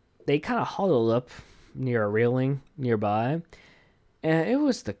 they kind of huddled up near a railing nearby, and it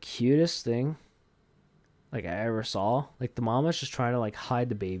was the cutest thing like I ever saw. Like, the mama's just trying to like hide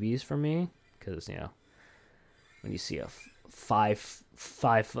the babies from me, because when you see a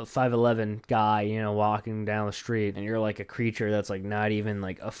 5'11" guy, walking down the street, and you're like a creature that's like not even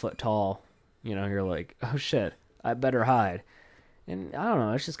like a foot tall, you're like, oh shit, I better hide. And I don't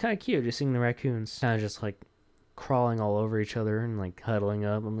know, it's just kind of cute just seeing the raccoons kind of just like crawling all over each other and like huddling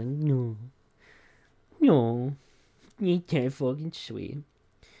up. I'm like, no, you can't fucking sweet.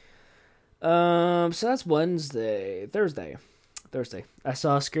 So that's Thursday. I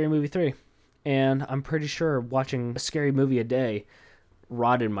saw Scary Movie 3. And I'm pretty sure watching a scary movie a day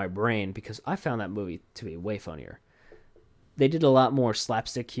rotted my brain, because I found that movie to be way funnier. They did a lot more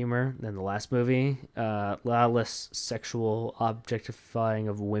slapstick humor than the last movie. A lot less sexual objectifying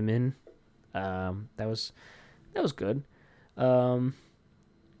of women. That was good.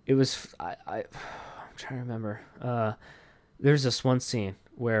 It was I'm trying to remember. There's this one scene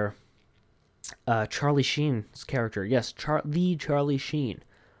where Charlie Sheen's character, yes, Charlie Sheen,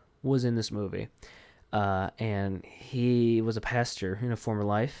 was in this movie, and he was a pastor in a former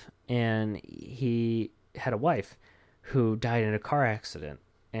life, and he had a wife who died in a car accident,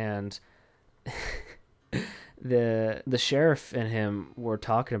 and the sheriff and him were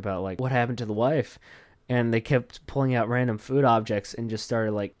talking about like what happened to the wife, and they kept pulling out random food objects and just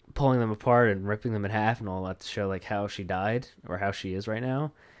started like pulling them apart and ripping them in half and all that to show like how she died or how she is right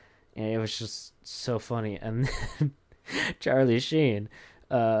now, and it was just so funny. And then Charlie Sheen,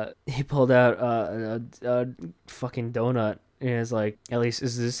 he pulled out a fucking donut, and is like, at least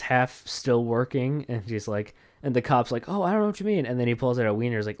is this half still working? And he's like, and the cop's like, oh, I don't know what you mean. And then he pulls out a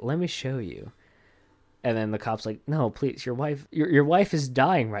wiener, is like, let me show you. And then the cop's like, no, please, your wife is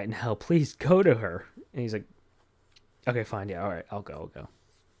dying right now. Please go to her. And he's like, okay, fine, yeah, all right, I'll go.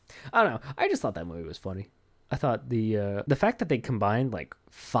 I don't know. I just thought that movie was funny. I thought the fact that they combined like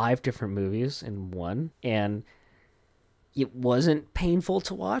 5 different movies in one, and it wasn't painful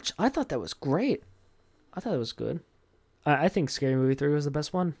to watch, I thought that was great. I thought it was good. I think Scary Movie 3 was the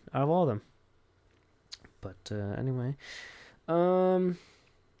best one out of all of them. But anyway. Oh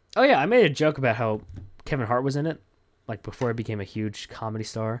yeah, I made a joke about how Kevin Hart was in it, like before he became a huge comedy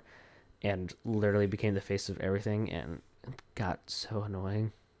star and literally became the face of everything. And got so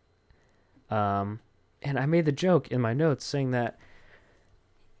annoying. And I made the joke in my notes saying that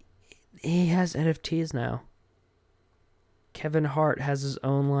he has NFTs now. Kevin Hart has his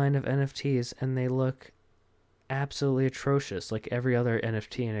own line of NFTs, and they look absolutely atrocious, like every other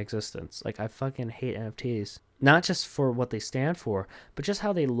NFT in existence. Like, I fucking hate NFTs. Not just for what they stand for, but just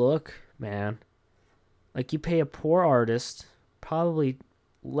how they look, man. Like, you pay a poor artist probably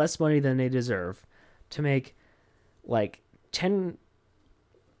less money than they deserve to make, like, 10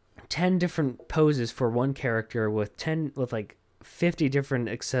 different poses for one character with 50 different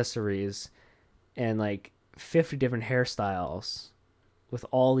accessories and, like, 50 different hairstyles with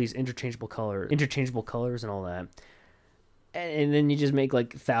all these interchangeable colors and all that. And then you just make,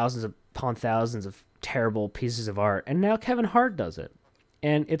 like, thousands upon thousands of terrible pieces of art. And now Kevin Hart does it.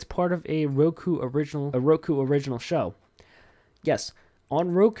 And it's part of a Roku original show. Yes,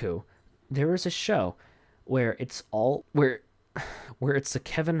 on Roku, there is a show where it's the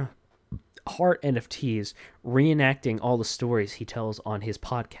Kevin Hart NFTs reenacting all the stories he tells on his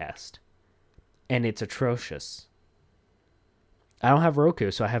podcast. And it's atrocious. I don't have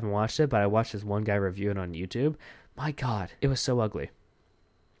Roku, so I haven't watched it, but I watched this one guy review it on YouTube. My God, it was so ugly.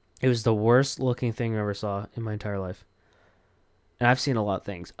 It was the worst looking thing I ever saw in my entire life. And I've seen a lot of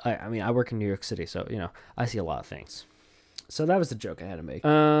things. I mean, I work in New York City, so, I see a lot of things. So that was the joke I had to make.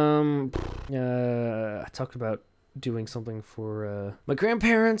 I talked about doing something for my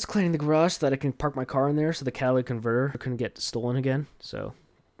grandparents, cleaning the garage so that I can park my car in there so the catalytic converter couldn't get stolen again. So,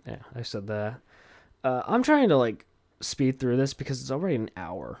 yeah, I said that. I'm trying to, speed through this because it's already an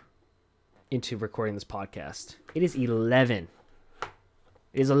hour into recording this podcast. It is 11.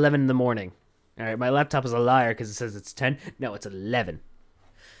 It is 11 in the morning. All right, my laptop is a liar because it says it's 10. No, it's 11.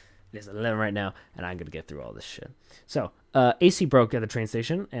 It is 11 right now, and I'm going to get through all this shit. So, AC broke at the train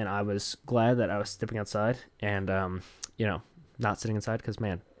station, and I was glad that I was stepping outside and, not sitting inside because,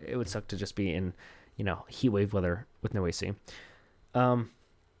 man, it would suck to just be in, heat wave weather with no AC.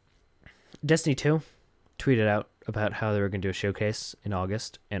 Destiny 2 tweeted out about how they were going to do a showcase in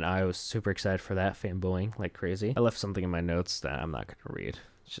August, and I was super excited for that, fanboying like crazy. I left something in my notes that I'm not going to read.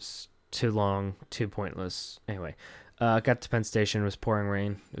 It's just too long, too pointless. Anyway, got to Penn Station, it was pouring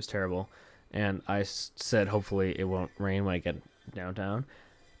rain, it was terrible, and I said hopefully it won't rain when I get downtown,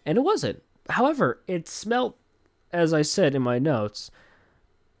 and it wasn't. However, it smelled, as I said in my notes,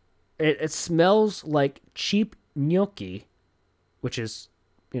 it smells like cheap gnocchi, which is,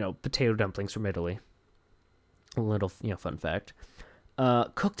 potato dumplings from Italy. A little, fun fact.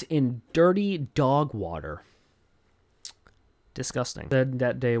 Cooked in dirty dog water. Disgusting. Said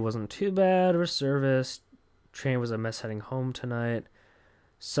that day wasn't too bad for service. Train was a mess heading home tonight.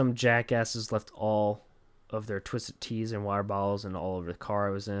 Some jackasses left all of their twisted teas and water bottles and all over the car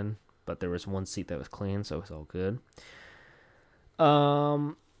I was in. But there was one seat that was clean, so it was all good.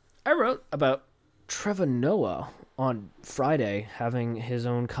 I wrote about Trevor Noah on Friday having his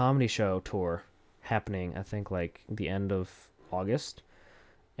own comedy show tour happening, I think, the end of August.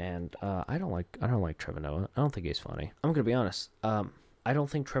 And I don't like Trevor Noah. I don't think he's funny. I'm gonna be honest. I don't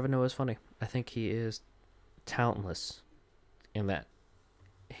think Trevor Noah is funny. I think he is talentless in that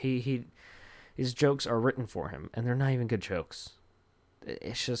his jokes are written for him, and they're not even good jokes.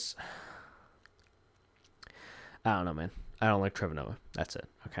 It's just, I don't know, man. I don't like Trevor Noah. That's it.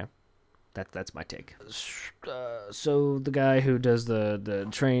 Okay. That's my take. So the guy who does the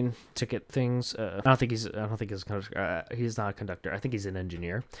train ticket things, I don't think he's a conductor. He's not a conductor. I think he's an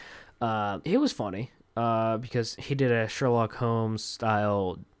engineer. He was funny because he did a Sherlock Holmes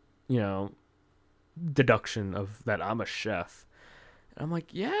style, deduction of that I'm a chef. And I'm like,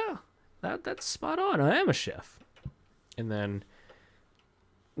 yeah, that's spot on. I am a chef. And then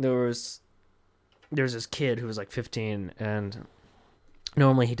there's this kid who was 15, and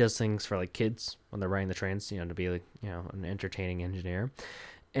normally he does things for kids when they're riding the trains, to be an entertaining engineer.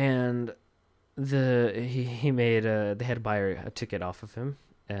 And he made they had to buy a ticket off of him,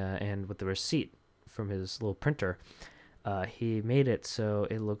 and with the receipt from his little printer, he made it so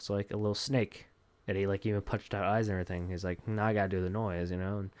it looks like a little snake. And he even punched out eyes and everything. He's like, "No, I gotta do the noise," And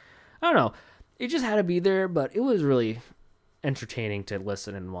I don't know. It just had to be there, but it was really entertaining to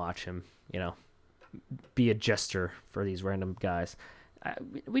listen and watch him, be a jester for these random guys.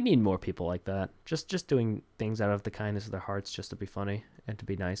 We need more people like that. Just doing things out of the kindness of their hearts just to be funny and to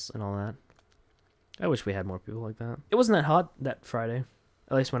be nice and all that. I wish we had more people like that. It wasn't that hot that Friday,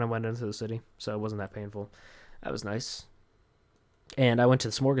 at least when I went into the city, so it wasn't that painful. That was nice. And I went to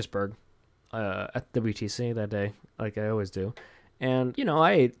the Smorgasburg at WTC that day, like I always do. And,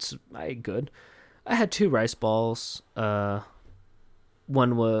 I ate good. I had 2 rice balls. One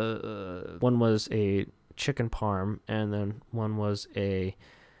was a chicken parm, and then one was a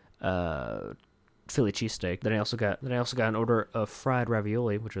Philly cheesesteak. Then I also got an order of fried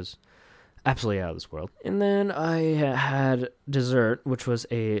ravioli, which was absolutely out of this world. And then I had dessert, which was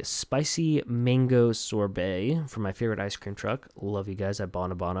a spicy mango sorbet from my favorite ice cream truck. Love you guys at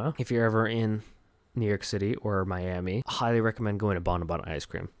Bonabana. If you're ever in New York City or Miami, highly recommend going to Bonabana Ice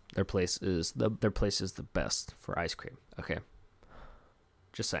Cream. Their place is the best for ice cream. Okay,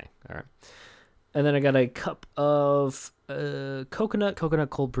 just saying. All right. And then I got a cup of coconut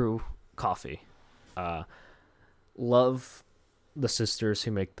cold brew coffee. Love the sisters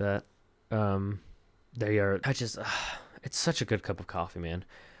who make that. They are. It's such a good cup of coffee, man.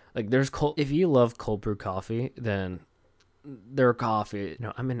 Like, if you love cold brew coffee, then their coffee.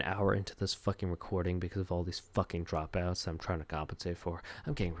 I'm an hour into this fucking recording because of all these fucking dropouts I'm trying to compensate for.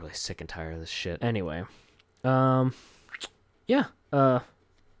 I'm getting really sick and tired of this shit. Anyway, yeah,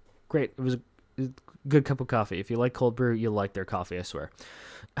 great. It was a good cup of coffee. If you like cold brew, you'll like their coffee, I swear.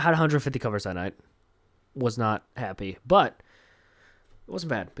 I had 150 covers that night. Was not happy, but it wasn't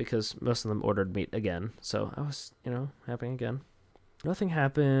bad because most of them ordered meat again. So I was, happy again. Nothing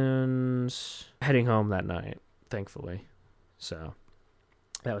happened heading home that night, thankfully. So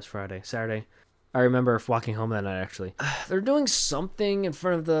that was Friday. Saturday, I remember walking home that night, actually. They're doing something in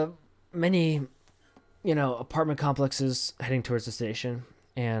front of the many, apartment complexes heading towards the station,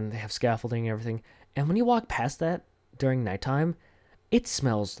 and they have scaffolding and everything. And when you walk past that during nighttime, it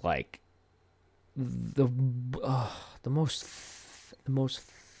smells like the most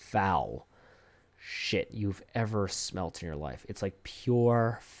foul shit you've ever smelt in your life. It's like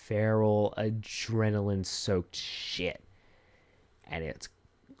pure feral adrenaline soaked shit, and it's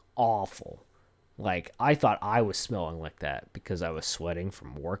awful. Like, I thought I was smelling like that because I was sweating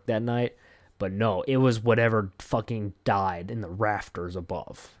from work that night, but no, it was whatever fucking died in the rafters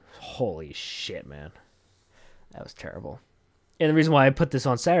above. Holy shit, man, that was terrible. And the reason why I put this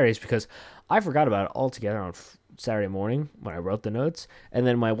on Saturday is because I forgot about it altogether on Saturday morning when I wrote the notes. And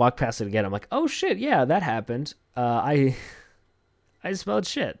then when I walked past it again, I'm like, oh shit, yeah, that happened. I smelled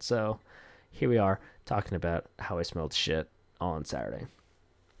shit. So here we are talking about how I smelled shit on Saturday.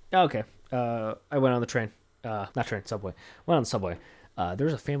 Okay. I went on the train. Not train, subway. Went on the subway. There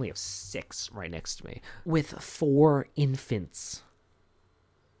was a family of 6 right next to me with 4 infants.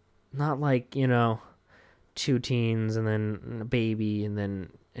 Not like, 2 teens and then a baby and then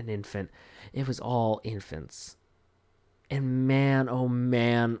an infant. It was all infants. And man, oh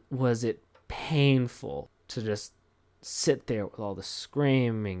man, was it painful to just sit there with all the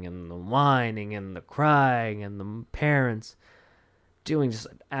screaming and the whining and the crying and the parents doing just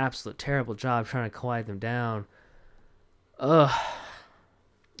an absolute terrible job trying to quiet them down. Ugh.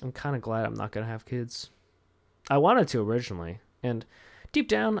 I'm kind of glad I'm not going to have kids. I wanted to originally, and deep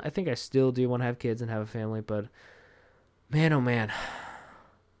down, I think I still do want to have kids and have a family, but man, oh man.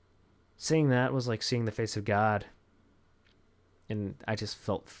 Seeing that was like seeing the face of God. And I just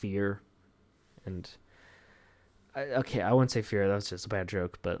felt fear. And, I wouldn't say fear, that was just a bad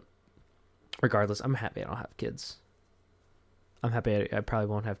joke, but regardless, I'm happy I don't have kids. I'm happy I probably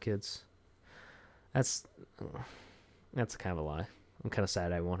won't have kids. That's kind of a lie. I'm kind of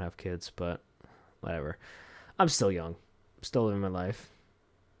sad I won't have kids, but whatever. I'm still young. I'm still living my life.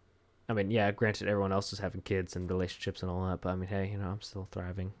 I mean, yeah, granted, everyone else is having kids and relationships and all that, but I mean, hey, I'm still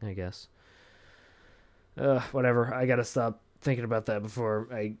thriving, I guess. Whatever. I gotta stop thinking about that before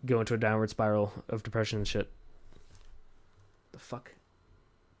I go into a downward spiral of depression and shit. The fuck?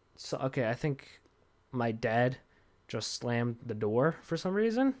 So, okay, I think my dad just slammed the door for some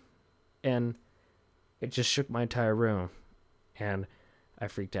reason, and it just shook my entire room, and I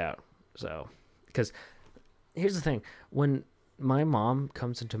freaked out. So, because here's the thing, when my mom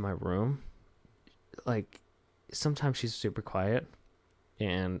comes into my room, like, sometimes she's super quiet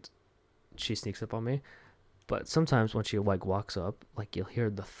and she sneaks up on me, but sometimes when she like walks up, like, you'll hear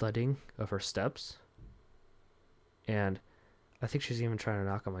the thudding of her steps, and I think she's even trying to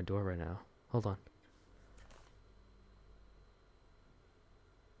knock on my door right now. Hold on.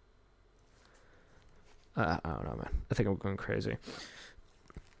 I don't know, man. I think I'm going crazy.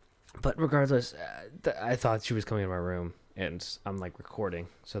 But regardless, I thought she was coming in my room, and I'm like recording,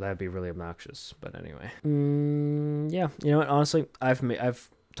 so that'd be really obnoxious. But anyway, yeah. You know what? Honestly, I've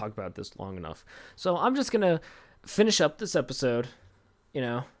talked about this long enough, so I'm just gonna finish up this episode.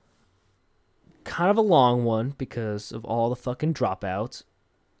 Kind of a long one because of all the fucking dropouts.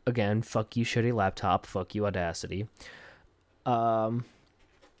 Again, fuck you, shitty laptop. Fuck you, Audacity.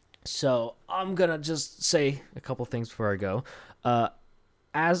 So I'm gonna just say a couple things before I go.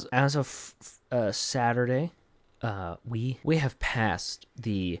 As of Saturday, we have passed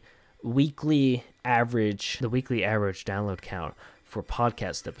the weekly average download count for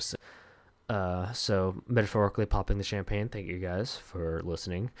podcast episodes. So metaphorically popping the champagne. Thank you guys for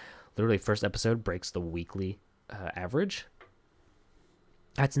listening. Literally, first episode breaks the weekly average.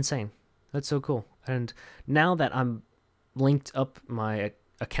 That's insane. That's so cool. And now that I'm linked up my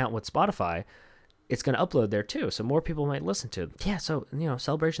account with Spotify, it's going to upload there too, so more people might listen to it. Yeah, so,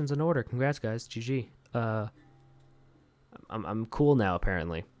 celebrations in order. Congrats, guys. GG. I'm cool now,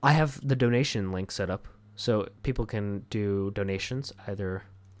 apparently. I have the donation link set up, so people can do donations either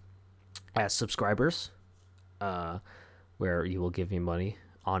as subscribers, where you will give me money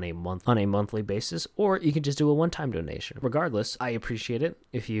on a monthly basis, or you can just do a one-time donation. Regardless, I appreciate it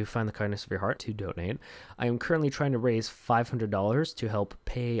if you find the kindness of your heart to donate. I am currently trying to raise $500 to help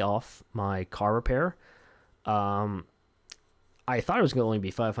pay off my car repair. I thought it was going to only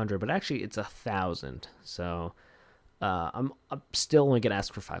be $500, but actually it's $1,000. So I'm still only going to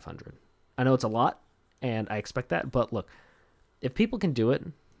ask for $500. I know it's a lot, and I expect that, but look, if people can do it,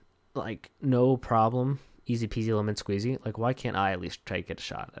 like, no problem, easy peasy lemon squeezy, like, why can't I at least try to get a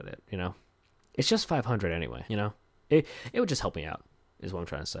shot at it? It's just $500 anyway. It would just help me out, is what I'm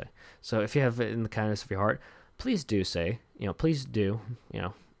trying to say. So if you have it in the kindness of your heart, please do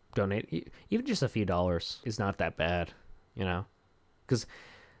donate. Even just a few dollars is not that bad, because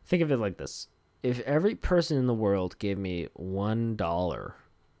think of it like this: if every person in the world gave me $1,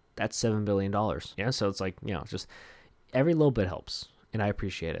 that's $7 billion. Yeah, so it's like, just every little bit helps. And I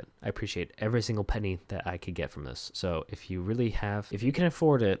appreciate it. I appreciate every single penny that I could get from this. So if you can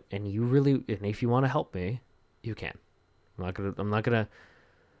afford it, and if you want to help me, you can. I'm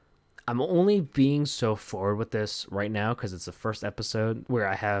only being so forward with this right now because it's the first episode where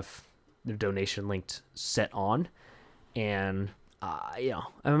I have the donation link set on, and the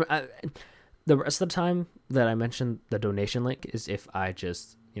rest of the time that I mentioned the donation link is if I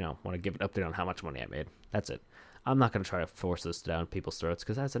just want to give an update on how much money I made. That's it. I'm not going to try to force this down people's throats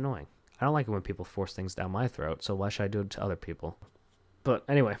because that's annoying. I don't like it when people force things down my throat, so why should I do it to other people? But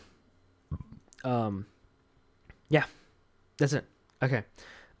anyway, yeah, that's it. Okay,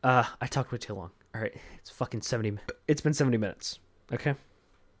 I talked way too long. All right, it's been 70 minutes. Okay,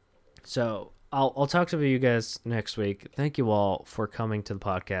 so I'll talk to you guys next week. Thank you all for coming to the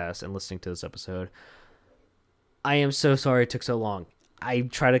podcast and listening to this episode. I am so sorry it took so long. I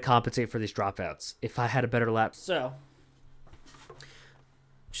try to compensate for these dropouts. If I had a better lap. So,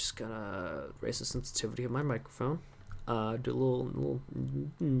 just gonna raise the sensitivity of my microphone. Do a little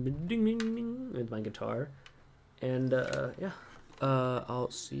ding ding ding with my guitar. And, yeah. I'll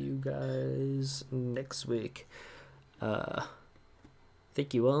see you guys next week.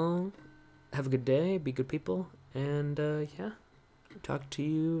 Thank you all. Have a good day. Be good people. And, yeah. Talk to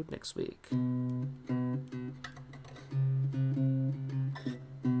you next week.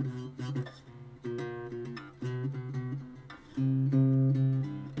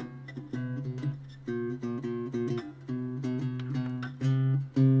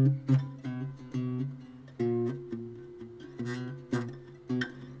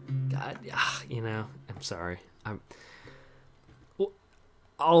 I'm sorry.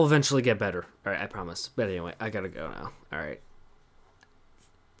 I'll eventually get better. All right, I promise. But anyway, I gotta go now. All right.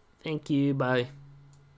 Thank you. Bye.